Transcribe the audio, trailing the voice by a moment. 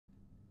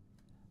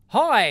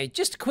Hi,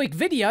 just a quick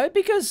video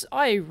because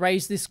I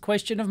raised this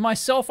question of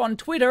myself on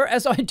Twitter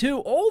as I do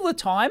all the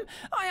time.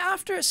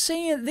 After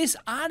seeing this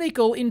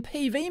article in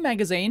PV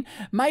magazine,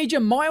 major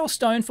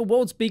milestone for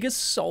world's biggest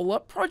solar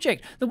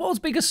project. The world's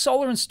biggest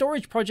solar and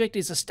storage project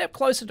is a step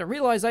closer to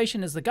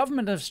realisation as the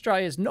government of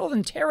Australia's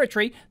Northern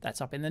Territory, that's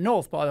up in the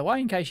north by the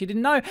way in case you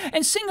didn't know,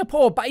 and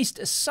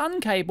Singapore-based Sun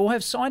Cable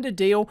have signed a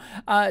deal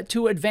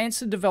to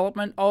advance the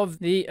development of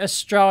the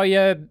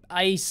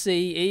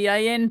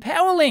Australia-asean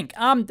Power Link.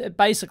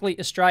 Basically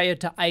Australia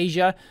to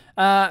Asia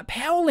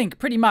Power Link,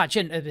 pretty much,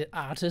 an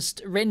artist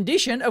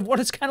rendition of what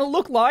it's going to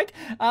look like.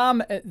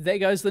 There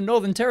goes the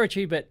Northern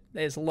Territory, but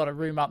there's a lot of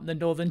room up in the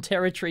Northern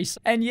Territory.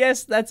 And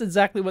yes, that's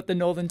exactly what the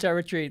Northern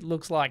Territory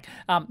looks like,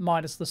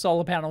 minus the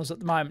solar panels at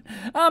the moment.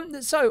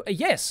 So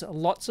yes,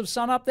 lots of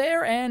sun up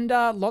there and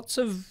lots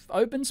of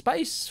open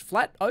space,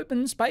 flat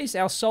open space.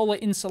 Our solar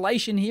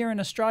insolation here in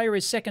Australia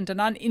is second to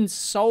none.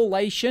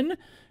 Insolation,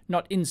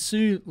 not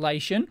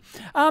insulation.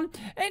 And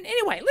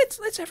anyway,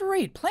 let's have a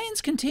read. Plans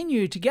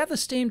continue to gather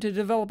steam to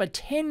develop a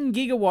 10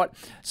 gigawatt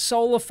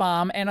solar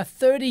farm and a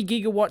 30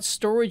 gigawatt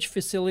storage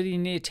facility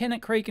near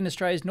Tennant Creek in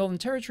Australia's Northern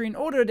Territory in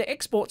order to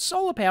export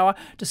solar power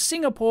to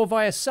Singapore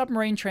via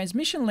submarine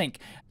transmission link.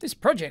 This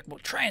project will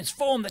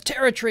transform the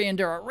territory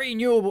into a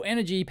renewable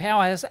energy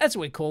powerhouse. That's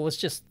what we call it,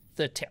 just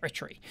the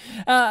territory.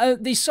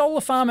 The solar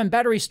farm and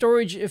battery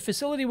storage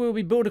facility will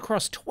be built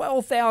across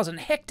 12,000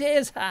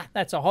 hectares.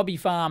 That's a hobby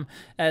farm,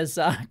 as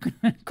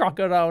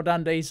Crocodile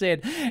Dundee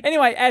said.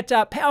 Anyway, at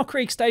Powell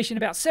Creek Station,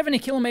 about 70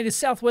 kilometres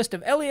southwest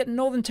of Elliott,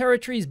 Northern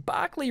Territory's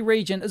Barkly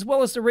region, as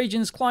well as the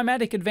region's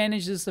climatic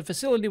advantages, the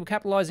facility will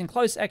capitalise in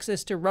close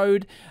access to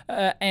road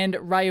and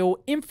rail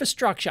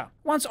infrastructure.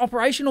 Once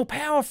operational,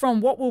 power from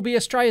what will be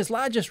Australia's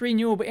largest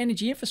renewable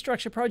energy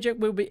infrastructure project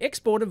will be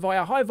exported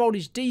via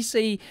high-voltage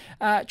DC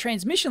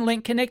transmission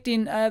link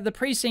connecting the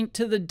precinct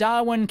to the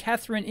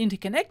Darwin-Katherine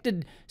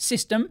interconnected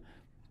system.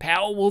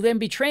 Power will then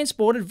be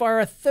transported via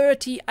a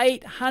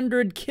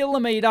 3,800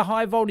 kilometre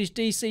high-voltage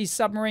DC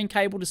submarine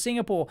cable to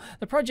Singapore.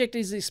 The project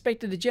is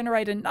expected to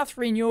generate enough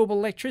renewable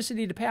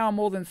electricity to power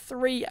more than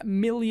 3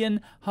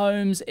 million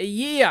homes a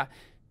year.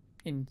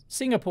 In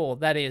Singapore,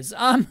 that is.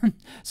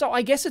 So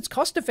I guess it's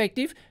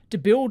cost-effective to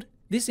build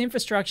this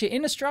infrastructure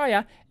in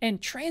Australia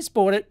and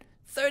transport it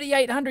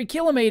 3,800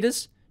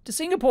 kilometres to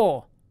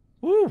Singapore.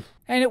 Woo.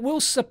 And it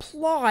will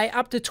supply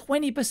up to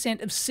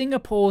 20% of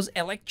Singapore's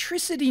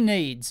electricity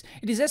needs.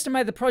 It is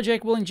estimated the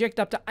project will inject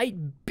up to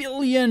 8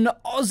 billion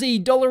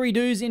Aussie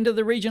dollary-doos into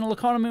the regional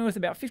economy with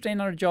about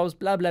 1,500 jobs,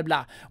 blah, blah,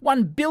 blah.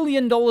 $1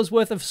 billion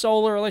worth of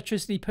solar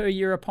electricity per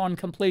year upon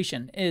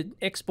completion.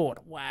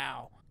 Export.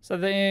 Wow. So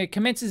the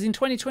commences in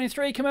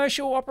 2023,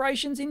 commercial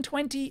operations in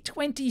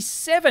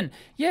 2027.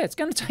 Yeah, it's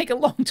going to take a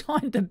long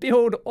time to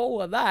build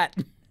all of that.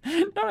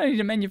 Not only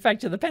to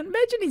manufacture the panel,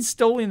 imagine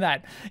installing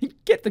that. You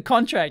get the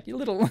contract, you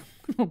little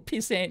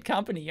pissant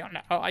company.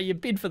 You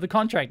bid for the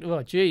contract.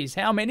 Oh, geez,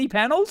 how many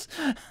panels?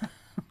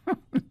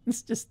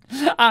 It's just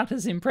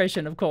artist's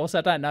impression, of course.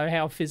 I don't know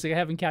how physical, I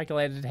haven't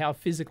calculated how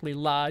physically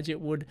large it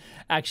would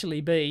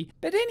actually be.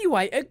 But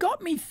anyway, it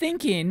got me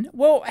thinking,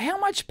 well, how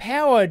much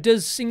power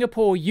does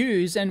Singapore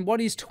use and what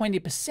is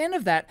 20%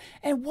 of that?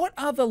 And what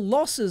are the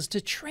losses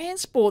to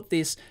transport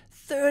this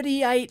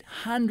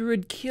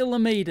 3,800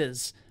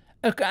 kilometres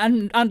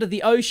under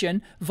the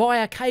ocean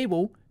via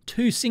cable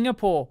to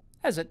Singapore?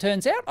 As it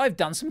turns out, I've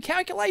done some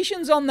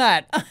calculations on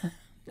that.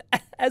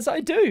 As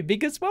I do,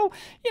 because, well,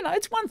 you know,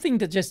 it's one thing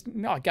to just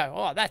go,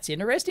 oh, that's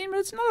interesting, but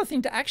it's another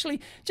thing to actually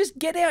just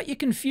get out your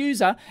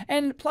confuser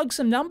and plug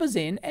some numbers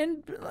in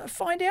and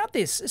find out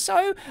this.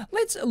 So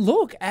let's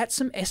look at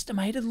some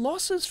estimated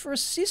losses for a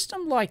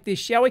system like this,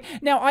 shall we?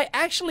 Now, I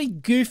actually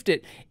goofed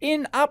it.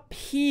 In up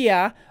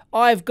here,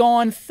 I've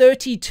gone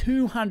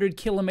 3,200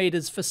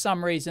 kilometres for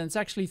some reason. It's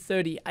actually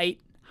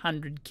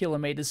 3,800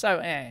 kilometres. So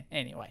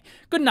anyway,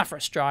 good enough for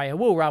Australia.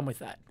 We'll run with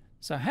that.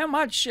 So how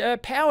much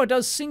power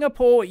does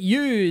Singapore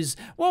use?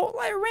 Well,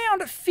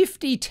 around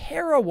 50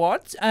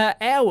 terawatt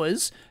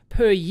hours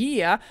per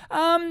year.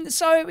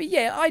 So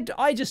yeah,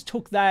 I just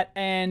took that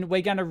and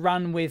we're going to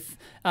run with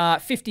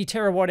 50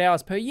 terawatt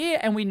hours per year,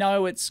 and we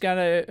know it's going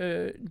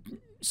to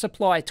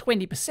supply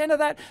 20% of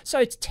that, so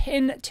it's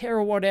 10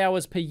 terawatt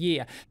hours per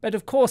year. But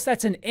of course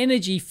that's an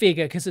energy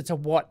figure because it's a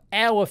watt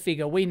hour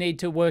figure. We need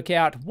to work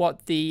out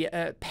what the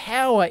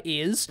power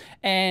is,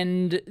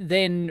 and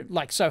then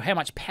so how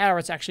much power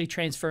it's actually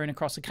transferring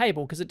across the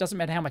cable, because it doesn't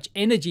matter how much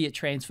energy it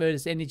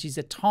transfers. Energy is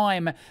a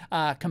time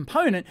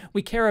component.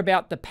 We care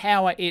about the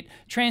power it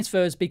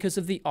transfers because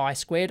of the I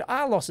squared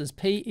R losses.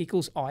 P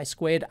equals I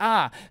squared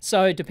R.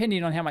 So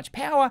depending on how much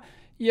power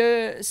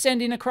you're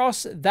sending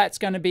across, that's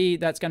going to be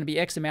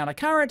X amount of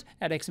current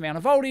at X amount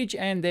of voltage,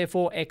 and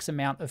therefore X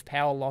amount of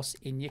power loss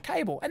in your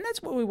cable. And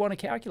that's what we want to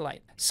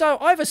calculate. So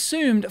I've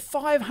assumed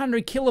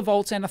 500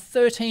 kilovolts and a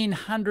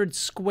 1300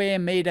 square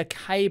meter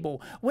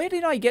cable. Where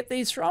did I get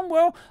these from?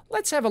 Well,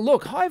 let's have a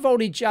look. High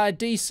voltage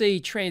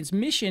DC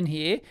transmission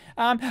here.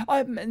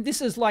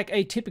 This is like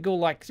a typical,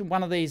 like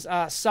one of these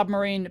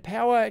submarine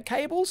power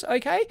cables,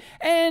 okay?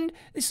 And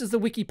this is the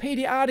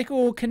Wikipedia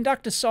article.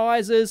 Conductor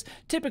sizes,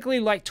 typically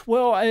like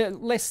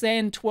less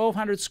than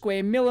 1200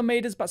 square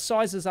millimeters, but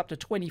sizes up to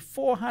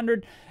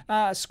 2400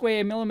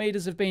 square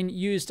millimeters have been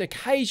used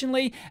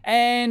occasionally.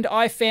 And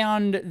I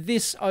found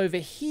this over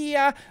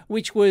here,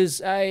 which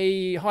was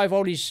a high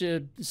voltage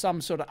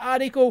some sort of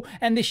article,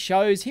 and this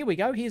shows, here we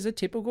go, here's a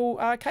typical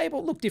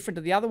cable. Looked different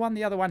to the other one.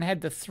 The other one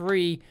had the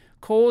 3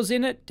 cores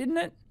in it, didn't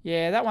it?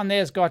 Yeah, that one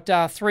there's got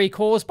 3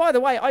 cores. By the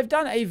way, I've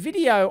done a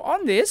video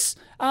on this,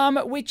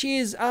 which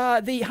is the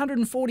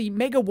 140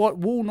 megawatt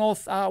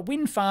Woolnorth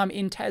wind farm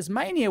in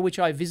Tasmania, which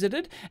I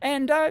visited.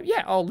 And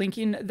yeah, I'll link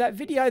in that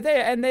video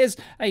there. And there's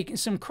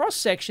some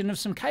cross-section of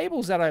some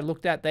cables that I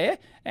looked at there.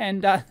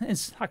 And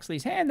it's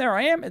Huxley's hand. There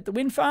I am at the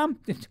wind farm.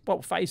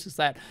 What face is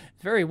that?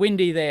 Very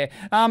windy there.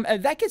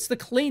 That gets the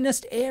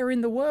cleanest air in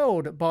the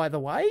world, by the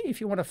way.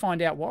 If you want to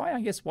find out why,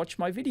 I guess watch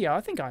my video.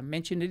 I think I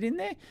mentioned it in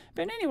there.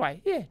 But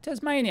anyway, yeah,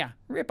 Tasmania,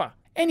 ripper.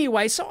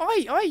 Anyway, so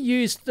I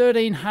used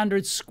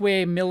 1300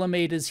 square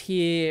millimeters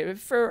here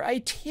for a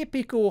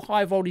typical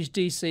high voltage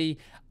DC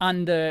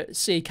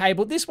undersea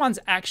cable. This one's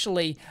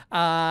actually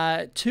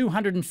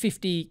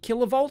 250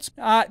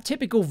 kilovolts.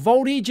 Typical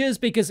voltages,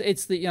 because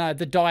it's the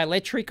the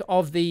dielectric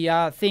of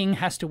the thing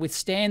has to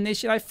withstand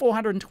this.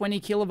 420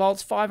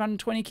 kilovolts,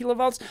 520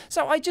 kilovolts.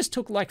 So I just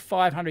took like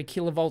 500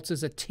 kilovolts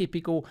as a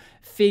typical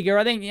figure.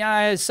 I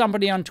think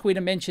somebody on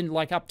Twitter mentioned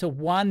like up to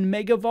 1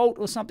 megavolt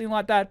or something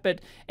like that. But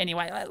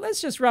anyway,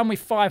 let's just run with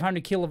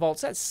 500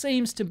 kilovolts. That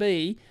seems to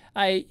be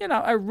a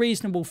a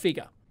reasonable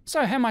figure.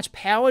 So how much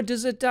power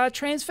does it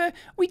transfer?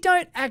 We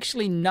don't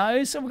actually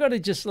know, so we've got to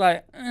just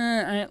sort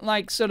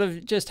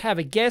of just have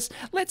a guess.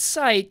 Let's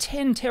say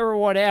 10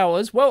 terawatt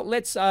hours. Well,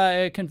 let's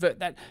convert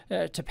that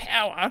to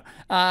power.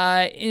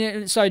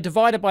 So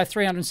divided by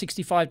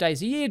 365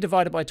 days a year,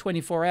 divided by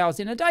 24 hours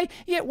in a day,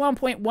 you get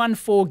 1.14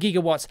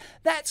 gigawatts.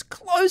 That's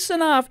close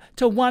enough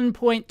to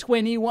 1.21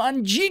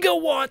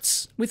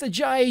 gigawatts with a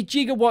J,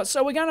 gigawatts.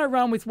 So we're going to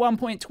run with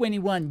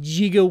 1.21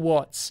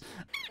 gigawatts.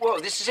 Whoa,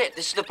 this is it.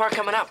 This is the part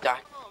coming up,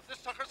 Doc. This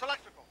sucker's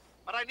electrical,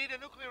 but I need a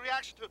nuclear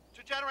reaction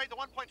to generate the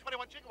 1.21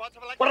 gigawatts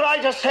of electricity. What did I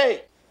just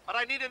say? But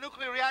I need a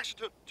nuclear reaction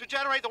to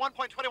generate the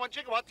 1.21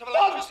 gigawatts of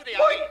electricity.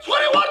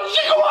 1.21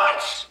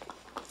 gigawatts!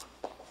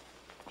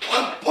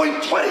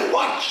 1.21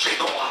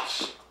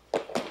 gigawatts!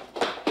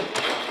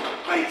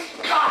 Great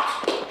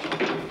Scott!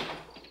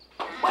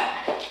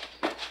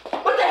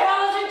 What the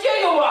hell is a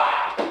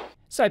gigawatt?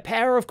 So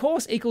power, of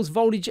course, equals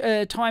voltage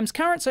times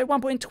current, so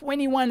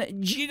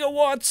 1.21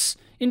 gigawatts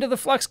into the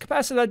flux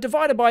capacitor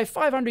divided by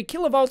 500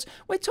 kilovolts,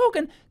 we're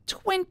talking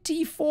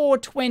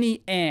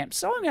 2420 amps.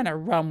 So I'm going to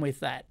run with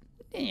that.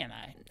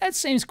 That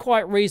seems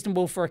quite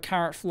reasonable for a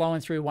current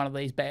flowing through one of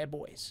these bad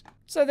boys.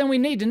 So then we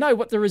need to know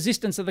what the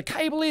resistance of the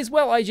cable is.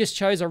 Well, I just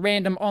chose a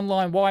random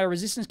online wire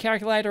resistance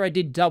calculator. I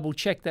did double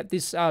check that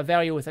this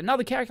value with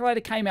another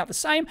calculator came out the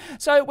same.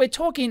 So we're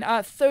talking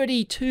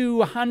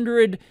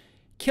 3,200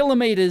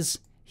 kilometers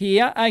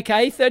here.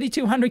 Okay,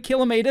 3,200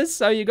 kilometers.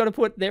 So you've got to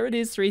put, there it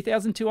is,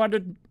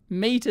 3,200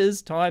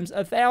 meters times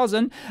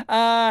 1,000,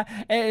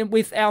 and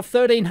with our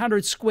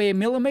 1,300 square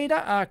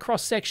millimeter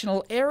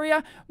cross-sectional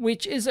area,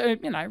 which is a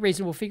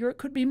reasonable figure. It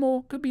could be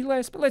more, could be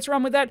less, but let's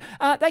run with that.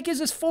 That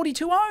gives us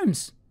 42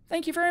 ohms.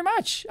 Thank you very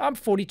much.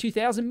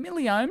 42,000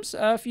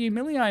 milliohms for you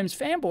milliohms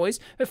fanboys,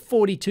 but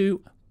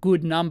 42,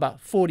 good number,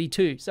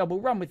 42. So we'll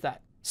run with that.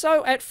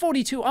 So at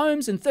 42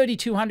 ohms and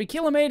 3,200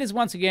 kilometers,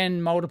 once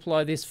again,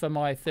 multiply this for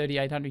my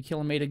 3,800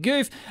 kilometer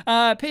goof.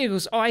 P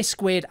equals I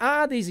squared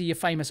R. These are your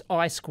famous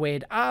I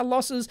squared R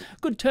losses.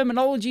 Good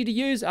terminology to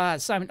use.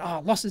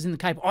 Losses in the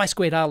cable. I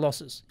squared R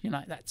losses.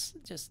 That's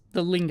just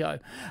the lingo.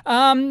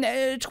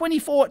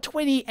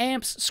 2420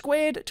 amps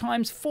squared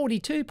times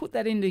 42. Put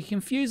that into the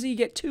confuser. You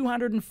get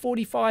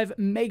 245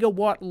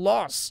 megawatt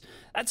loss.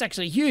 That's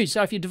actually huge.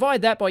 So if you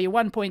divide that by your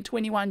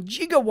 1.21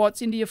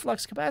 gigawatts into your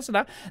flux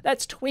capacitor,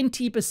 that's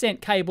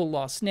 20% cable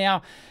loss.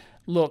 Now,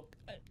 look,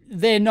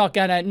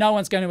 no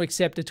one's going to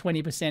accept a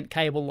 20%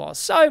 cable loss.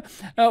 So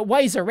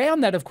ways around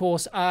that, of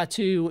course, are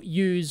to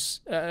use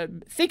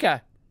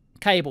thicker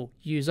cable,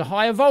 use a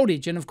higher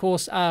voltage, and of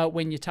course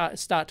when you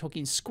start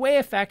talking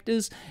square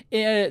factors,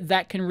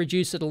 that can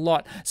reduce it a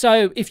lot.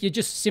 So if you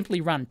just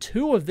simply run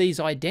 2 of these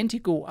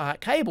identical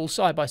cables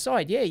side by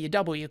side, yeah, you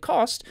double your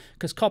cost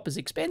because copper's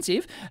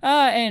expensive,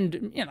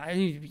 and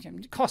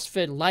cost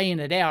for laying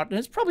it out, and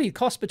it's probably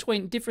a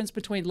difference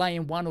between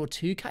laying 1 or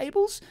 2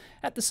 cables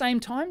at the same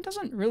time.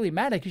 Doesn't really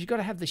matter because you've got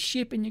to have the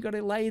ship and you've got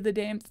to lay the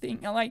damn thing,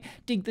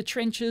 dig the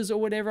trenches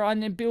or whatever,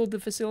 and then build the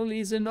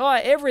facilities and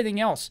everything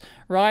else,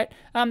 right?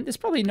 it's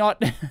probably not,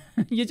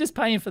 you're just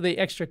paying for the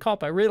extra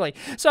copper, really.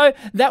 So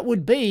that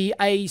would be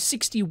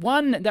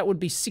 61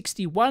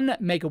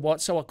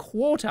 megawatts, so a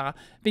quarter,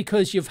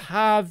 because you've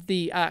halved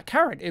the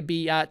current. It'd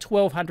be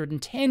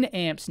 1210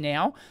 amps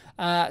now.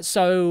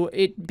 So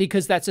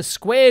because that's a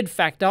squared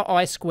factor,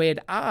 I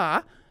squared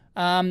R.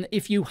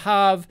 If you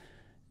halve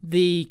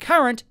the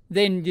current,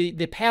 then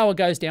the power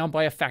goes down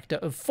by a factor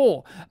of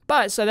 4.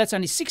 But so that's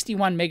only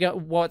 61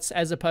 megawatts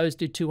as opposed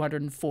to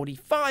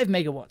 245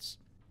 megawatts.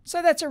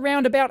 So that's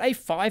around about a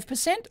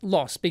 5%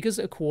 loss, because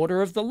a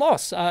quarter of the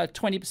loss,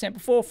 20%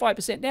 before,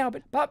 5% now.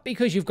 But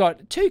because you've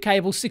got two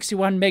cables,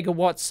 61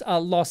 megawatts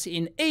loss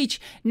in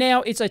each,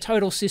 now it's a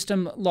total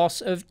system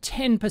loss of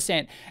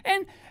 10%.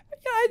 And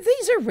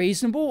these are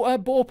reasonable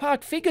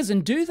ballpark figures.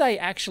 And do they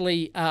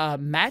actually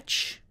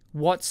match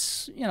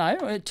what's,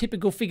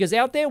 typical figures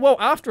out there? Well,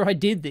 after I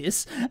did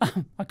this,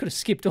 I could have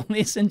skipped all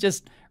this and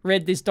just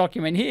read this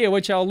document here,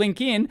 which I'll link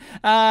in.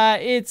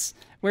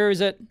 Where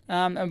is it?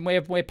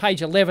 We're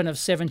page 11 of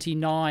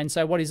 79.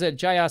 So what is it?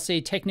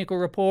 JRC Technical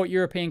Report,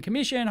 European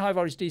Commission, High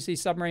Voltage DC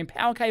Submarine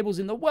Power Cables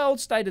in the World,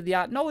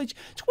 State-of-the-Art Knowledge,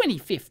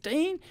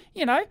 2015.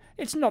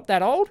 It's not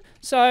that old.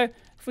 So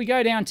if we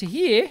go down to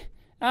here,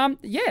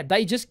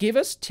 they just give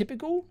us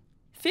typical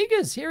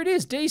figures. Here it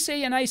is, DC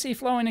and AC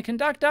flow in a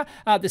conductor.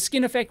 The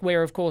skin effect,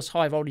 where of course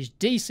high voltage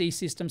DC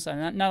system, so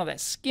none of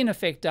that skin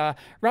effect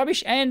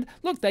rubbish. And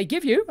look, they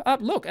give you,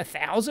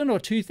 1,000 or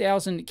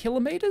 2,000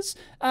 kilometers,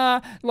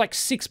 like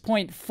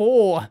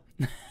 6.4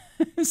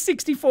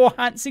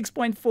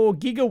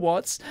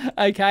 gigawatts.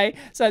 Okay,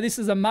 so this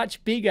is a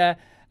much bigger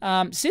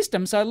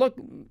system. So look,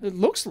 it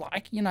looks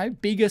like,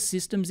 bigger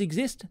systems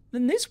exist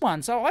than this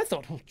one. So I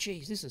thought, oh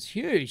geez, this is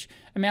huge.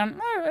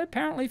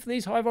 Apparently for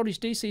these high voltage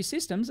DC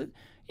systems,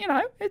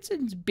 it's a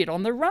bit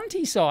on the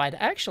runty side,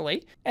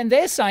 actually. And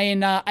they're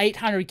saying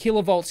 800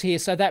 kilovolts here,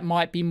 so that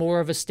might be more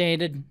of a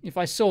standard. If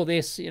I saw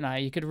this,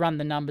 you could run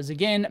the numbers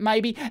again,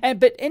 maybe.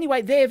 But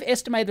anyway, they've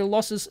estimated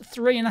losses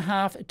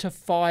 3.5 to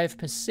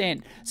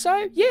 5%.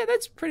 So yeah,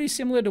 that's pretty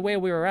similar to where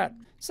we were at.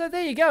 So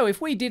there you go.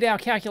 If we did our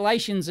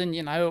calculations and,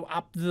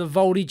 up the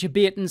voltage a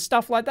bit and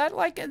stuff like that,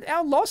 like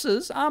our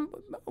losses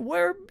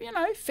were,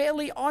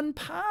 fairly on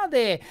par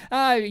there.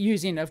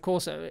 Using, of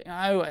course,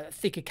 a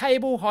thicker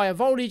cable, higher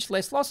voltage,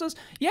 less losses.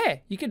 Yeah,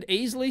 you could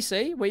easily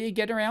see where you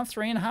get around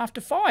 3.5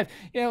 to 5.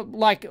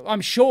 Like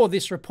I'm sure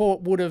this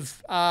report would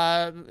have,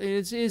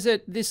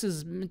 this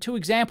is 2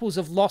 examples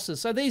of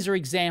losses. So these are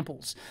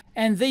examples.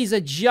 And these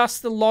are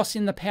just the loss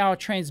in the power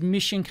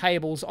transmission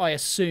cables, I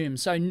assume.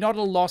 So not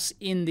a loss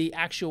in the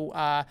actual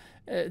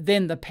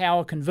then the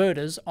power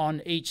converters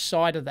on each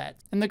side of that.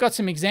 And they've got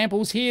some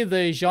examples here.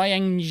 The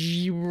Shanghai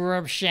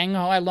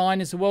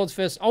line is the world's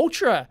first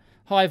ultra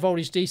high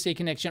voltage DC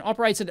connection.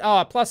 Operates at,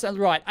 800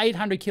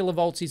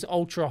 kilovolts is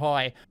ultra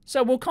high.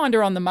 So we're kind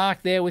of on the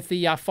mark there with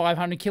the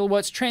 500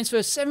 kilowatts.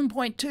 Transfers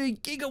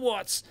 7.2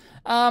 gigawatts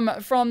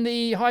from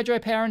the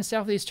hydropower in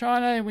southeast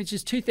China, which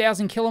is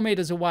 2,000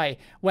 kilometers away.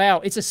 Wow,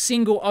 it's a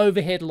single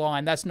overhead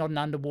line. That's not an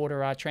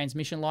underwater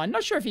transmission line.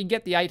 Not sure if you can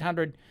get the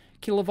 800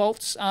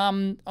 kilovolts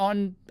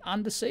on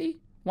undersea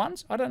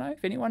ones. I don't know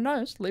if anyone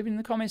knows. Leave it in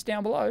the comments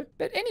down below.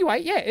 But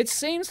anyway, yeah, it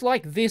seems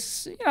like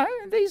this,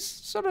 these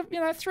sort of,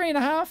 3.5,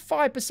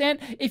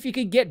 5%. If you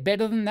could get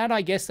better than that,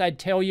 I guess they'd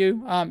tell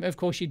you. Of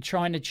course, you'd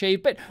try and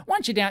achieve. But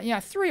once you're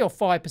down, 3 or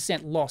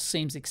 5% loss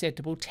seems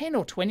acceptable. 10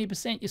 or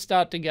 20%, you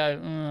start to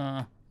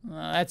go,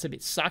 that's a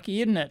bit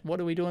sucky, isn't it? What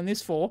are we doing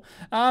this for?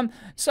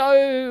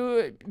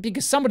 So,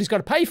 because somebody's got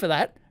to pay for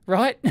that,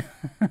 right?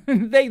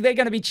 They're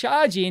going to be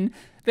charging.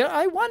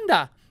 I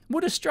wonder,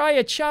 would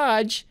Australia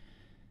charge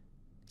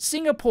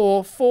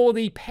Singapore for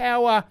the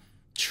power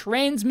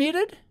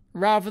transmitted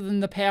rather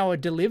than the power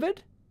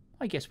delivered?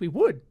 I guess we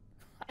would.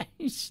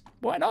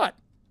 Why not?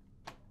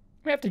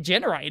 We have to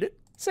generate it.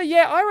 So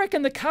yeah, I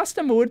reckon the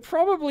customer would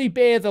probably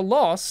bear the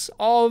loss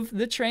of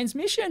the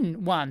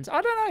transmission ones.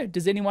 I don't know.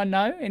 Does anyone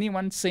know?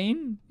 Anyone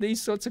seen these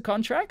sorts of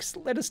contracts?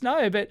 Let us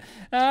know. But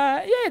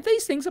yeah,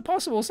 these things are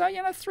possible. So,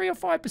 3 or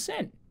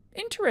 5%.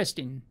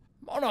 Interesting.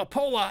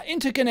 Monopolar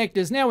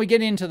interconnectors. Now we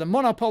get into the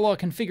monopolar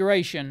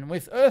configuration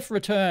with earth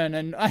return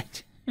and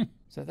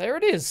so there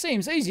it is.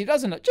 Seems easy,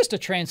 doesn't it? Just a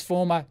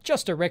transformer,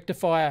 just a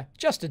rectifier,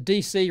 just a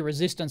DC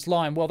resistance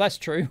line. Well, that's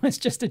true. It's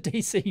just a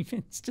DC.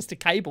 It's just a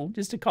cable,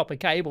 just a copper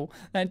cable.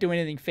 They don't do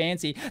anything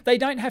fancy. They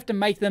don't have to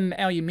make them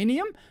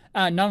aluminium.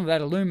 None of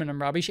that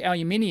aluminum rubbish.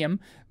 Aluminium,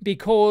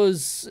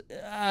 because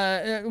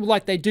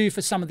like they do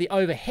for some of the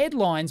overhead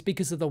lines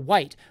because of the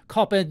weight.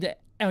 Copper,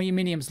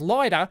 aluminium's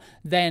lighter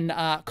than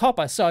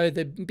copper, so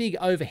the big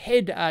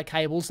overhead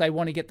cables, they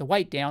want to get the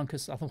weight down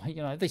because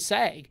otherwise, they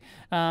sag.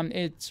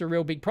 It's a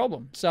real big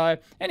problem. So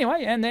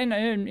anyway, and then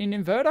an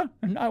inverter,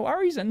 no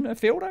worries, and a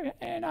filter,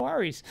 no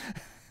worries.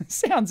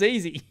 Sounds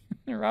easy,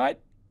 right?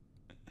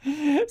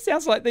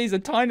 Sounds like these are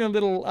tiny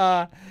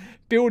little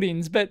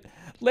buildings, but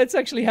let's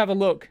actually have a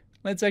look.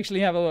 I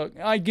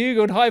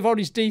googled high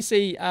voltage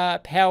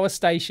DC power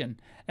station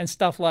and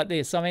stuff like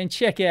this. I mean,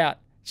 check out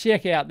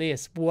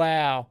this.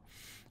 Wow.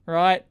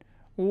 Right?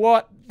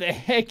 What the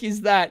heck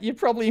is that? You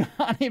probably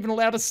aren't even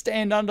allowed to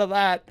stand under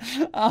that.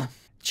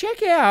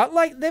 Check out,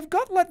 like, they've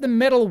got, like, the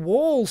metal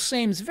wall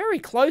seems very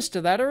close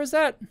to that, or is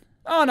that...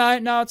 Oh,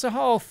 no, it's a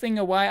whole thing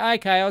away.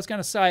 Okay, I was going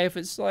to say, if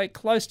it's, like,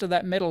 close to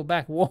that metal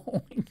back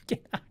wall, you can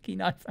get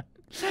hucking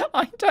over.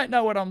 I don't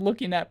know what I'm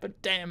looking at,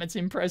 but damn, it's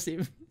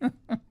impressive.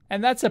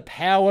 And that's a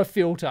power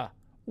filter.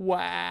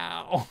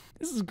 Wow.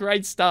 This is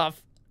great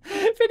stuff.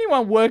 If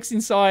anyone works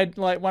inside,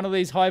 like, one of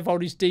these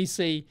high-voltage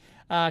DC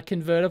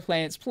converter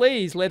plants,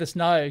 please let us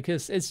know,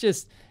 because it's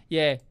just,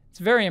 yeah, it's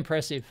very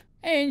impressive.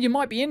 And you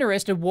might be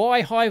interested,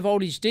 why high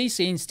voltage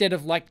DC instead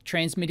of like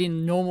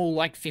transmitting normal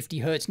like 50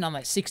 hertz, none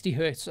of that 60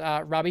 hertz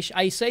rubbish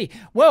AC?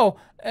 Well,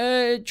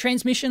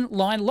 transmission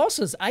line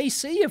losses.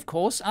 AC, of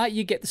course,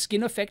 you get the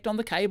skin effect on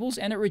the cables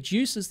and it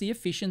reduces the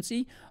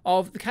efficiency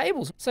of the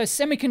cables. So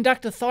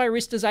semiconductor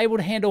thyristors able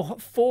to handle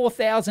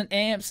 4,000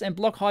 amps and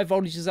block high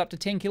voltages up to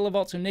 10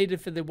 kilovolts are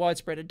needed for the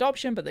widespread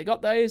adoption, but they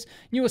got those.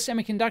 Newer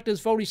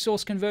semiconductors, voltage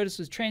source converters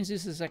with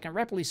transistors that can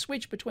rapidly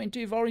switch between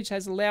 2 voltage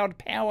has allowed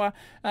power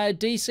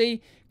DC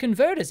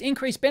converters.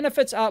 Increased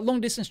benefits are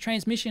long distance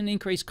transmission,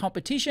 increased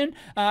competition,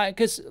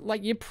 because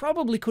like you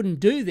probably couldn't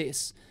do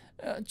this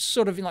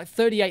sort of in like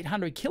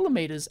 3,800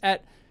 kilometers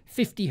at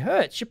 50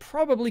 hertz. You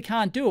probably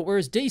can't do it.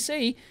 Whereas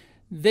DC,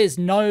 there's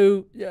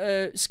no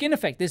skin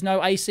effect. There's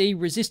no AC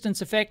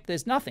resistance effect.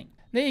 There's nothing.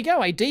 There you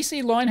go. A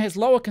DC line has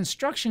lower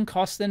construction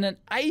costs than an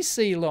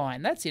AC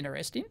line. That's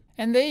interesting.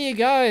 And there you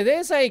go.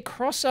 There's a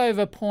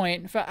crossover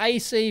point for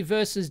AC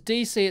versus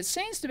DC. It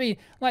seems to be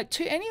like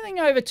anything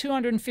over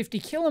 250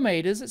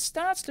 kilometers, it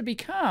starts to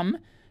become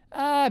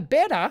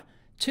better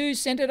to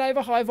send it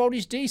over high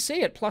voltage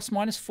DC at plus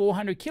minus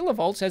 400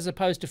 kilovolts as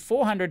opposed to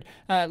 400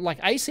 like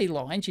AC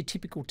lines, your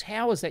typical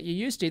towers that you're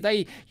used to.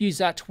 They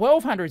use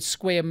 1,200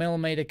 square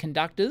millimeter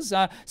conductors,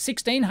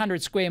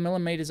 1,600 square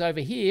millimeters over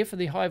here for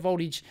the high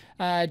voltage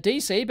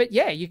DC. But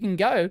yeah, you can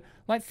go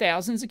like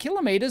thousands of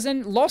kilometers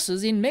and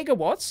losses in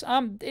megawatts.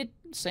 It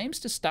seems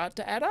to start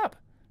to add up.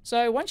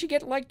 So once you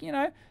get like,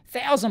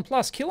 1,000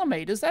 plus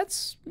kilometers,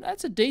 that's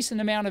a decent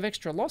amount of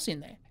extra loss in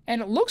there.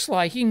 And it looks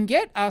like you can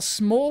get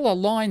smaller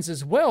lines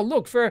as well.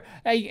 Look, for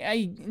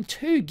a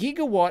 2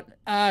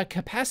 gigawatt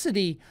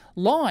capacity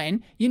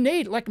line, you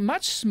need like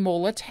much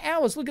smaller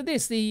towers. Look at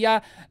this,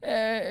 the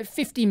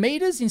 50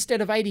 meters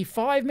instead of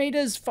 85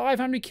 meters,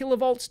 500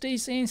 kilovolts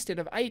DC instead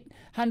of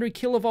 800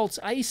 kilovolts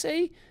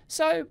AC.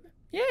 So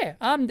yeah,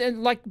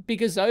 like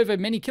because over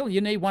many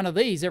you need one of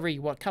these every,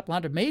 couple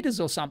hundred meters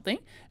or something.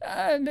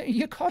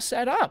 Your costs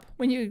add up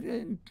when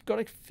you got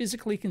to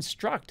physically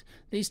construct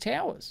these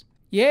towers.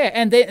 Yeah,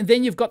 and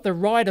then you've got the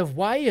right of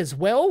way as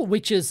well,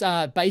 which is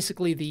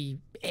basically the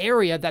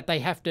area that they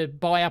have to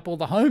buy up all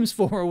the homes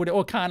for, or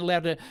not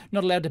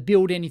allowed to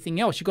build anything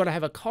else. You've got to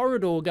have a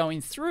corridor going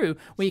through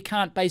where you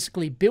can't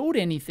basically build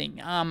anything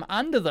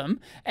under them,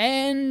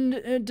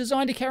 and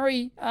designed to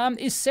carry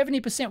is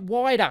 70%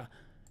 wider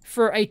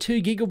for a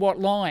 2 gigawatt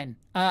line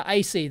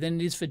AC than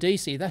it is for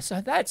DC.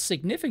 That's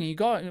significant. You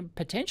got to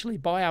potentially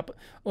buy up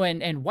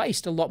and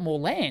waste a lot more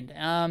land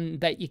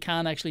that you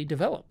can't actually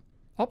develop.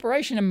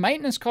 Operation and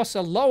maintenance costs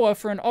are lower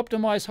for an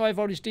optimized high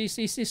voltage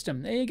DC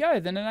system. There you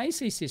go, than an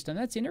AC system.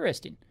 That's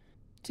interesting.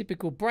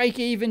 Typical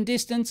break-even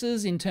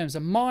distances in terms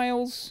of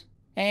miles.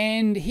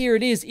 And here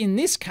it is. In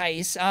this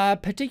case,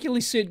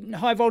 particularly suited,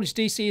 high voltage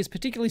DC is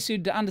particularly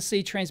suited to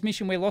undersea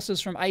transmission where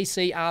losses from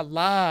AC are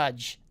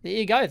large. There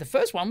you go. The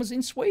first one was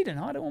in Sweden.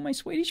 Hi to all my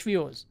Swedish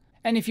viewers.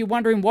 And if you're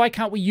wondering why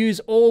can't we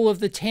use all of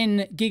the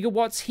 10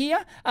 gigawatts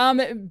here,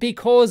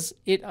 because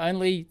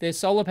they're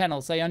solar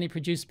panels. They only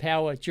produce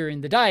power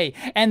during the day.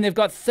 And they've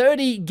got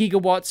 30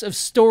 gigawatts of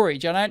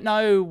storage. I don't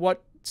know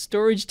what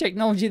storage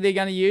technology they're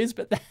going to use,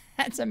 but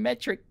that's a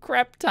metric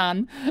crap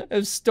ton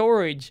of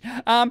storage.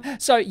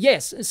 So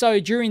yes, so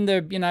during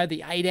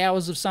the 8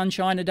 hours of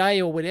sunshine a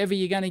day or whatever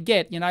you're going to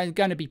get,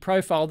 going to be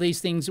profiled, these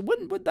things,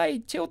 would they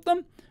tilt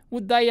them?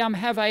 Would they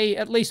have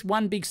at least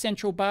one big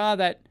central bar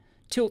that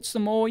tilts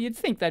them all? You'd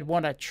think they'd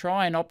want to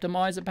try and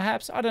optimize it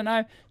perhaps. I don't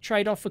know.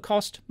 Trade off for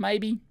cost,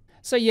 maybe.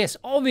 So yes,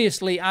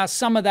 obviously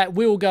some of that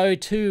will go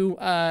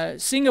to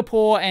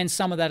Singapore and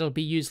some of that will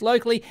be used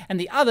locally, and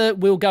the other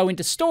will go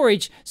into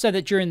storage so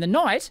that during the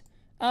night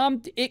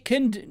it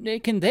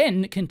can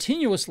then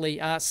continuously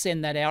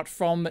send that out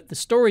from the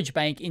storage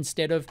bank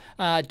instead of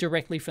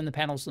directly from the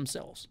panels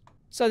themselves.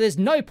 So there's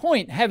no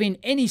point having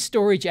any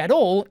storage at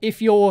all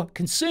if you're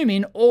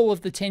consuming all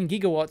of the 10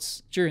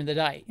 gigawatts during the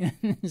day.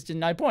 There's just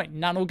no point.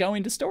 None will go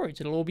into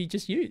storage. It'll all be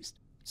just used.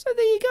 So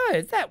there you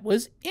go. That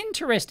was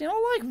interesting.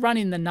 I like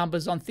running the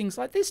numbers on things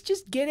like this.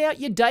 Just get out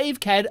your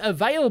DaveCAD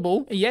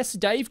available. Yes,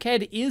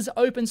 DaveCAD is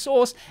open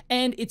source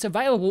and it's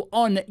available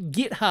on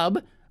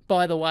GitHub,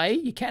 by the way.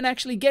 You can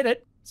actually get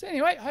it. So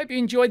anyway, hope you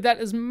enjoyed that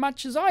as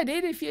much as I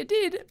did. If you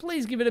did,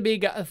 please give it a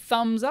big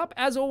thumbs up.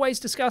 As always,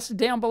 discuss it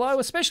down below,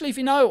 especially if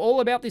you know all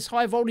about this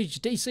high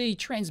voltage DC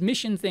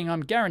transmission thing.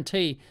 I'm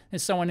guarantee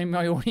there's someone in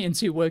my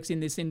audience who works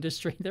in this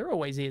industry. There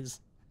always is.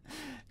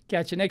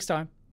 Catch you next time.